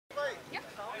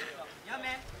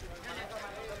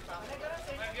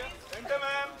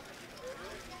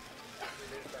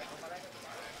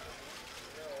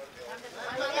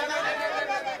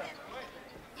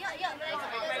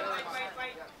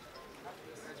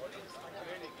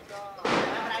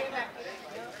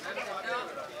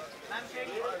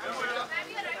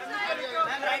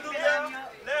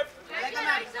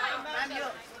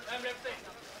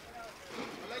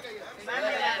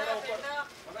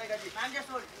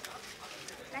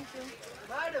Thank you.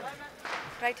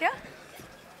 Right here?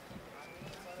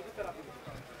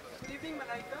 Good evening,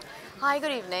 Maliaka. Hi,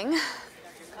 good evening. We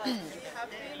have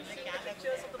been seeing the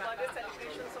pictures of the birthday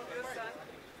celebrations of your son.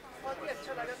 बहुत ही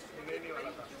अच्छा लगा सुनने के लिए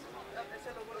very cute ऐसे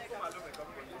लोगों ने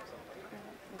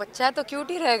बच्चा तो क्यूट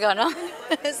ही रहेगा ना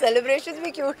सेलिब्रेशंस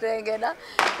भी क्यूट रहेंगे ना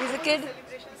He's a kid.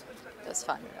 celebrations कुछ It was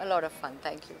fun. A lot of fun.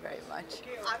 Thank you very much.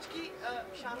 आज की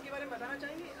शाम के बारे में बताना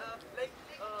चाहेंगे like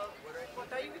what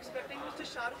are you expecting? Mr.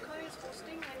 Shah Rukh Khan is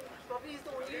hosting and probably he's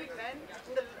the only man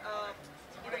in the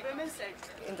women's set.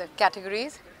 In the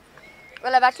categories?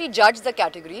 Well, I've actually judged the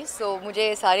categories, so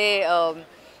मुझे सारे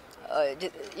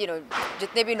you know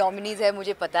जितने भी nominees हैं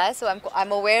मुझे पता है, so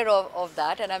I'm aware of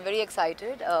that and I'm very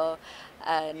excited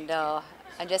and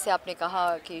जैसे आपने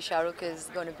कहा कि Shahrukh is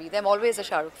going to be there. I'm always a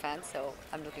Shah Rukh fan, so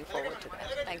I'm looking forward to that.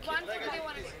 Thank you.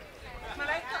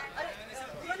 Malaika,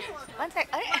 One sec.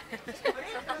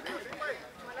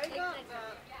 Malaika,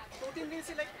 2-3 दिन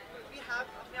से like we have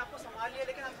अपने आप को संभाल लिया,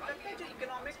 लेकिन आपको लगता है जो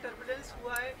economic turbulence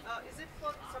हुआ है, is it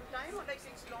for some time or like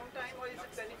it's long time or is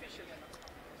it beneficial?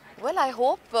 Well, I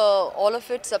hope all of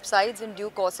it subsides in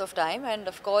due course of time, and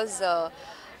of course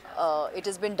it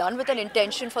has been done with an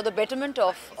intention for the betterment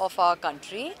of our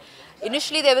country.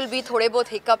 Initially there will be थोड़े बहुत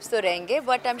hiccups तो रहेंगे,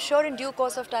 but I'm sure in due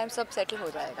course of time सब settle हो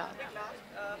जाएगा.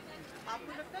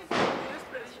 आपको लगता है कि US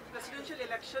presidential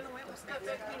election हुए उसका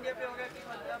effect इंडिया पे होगा कि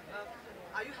मतलब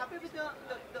are you happy with the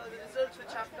results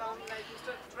which have come like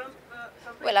Mr. Trump?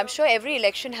 Well, I'm sure every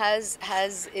election has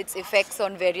its effects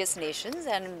on various nations,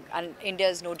 and India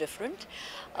is no different.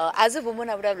 As a woman,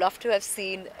 I would have loved to have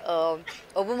seen a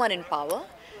woman in power.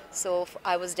 So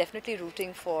I was definitely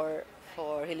rooting for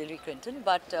Hillary Clinton,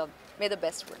 but may the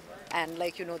best win. And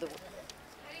like you know the.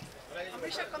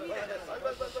 हमेशा कमी रहता है.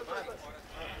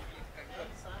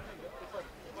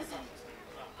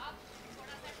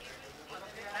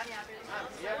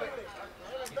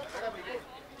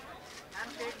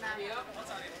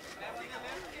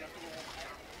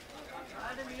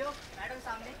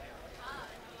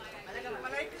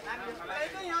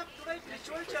 मलाइका यहाँ पूरा एक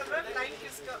ritual चल रहा है लाइट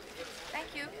किसका? Thank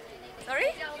you. Sorry?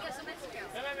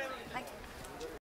 Thank you.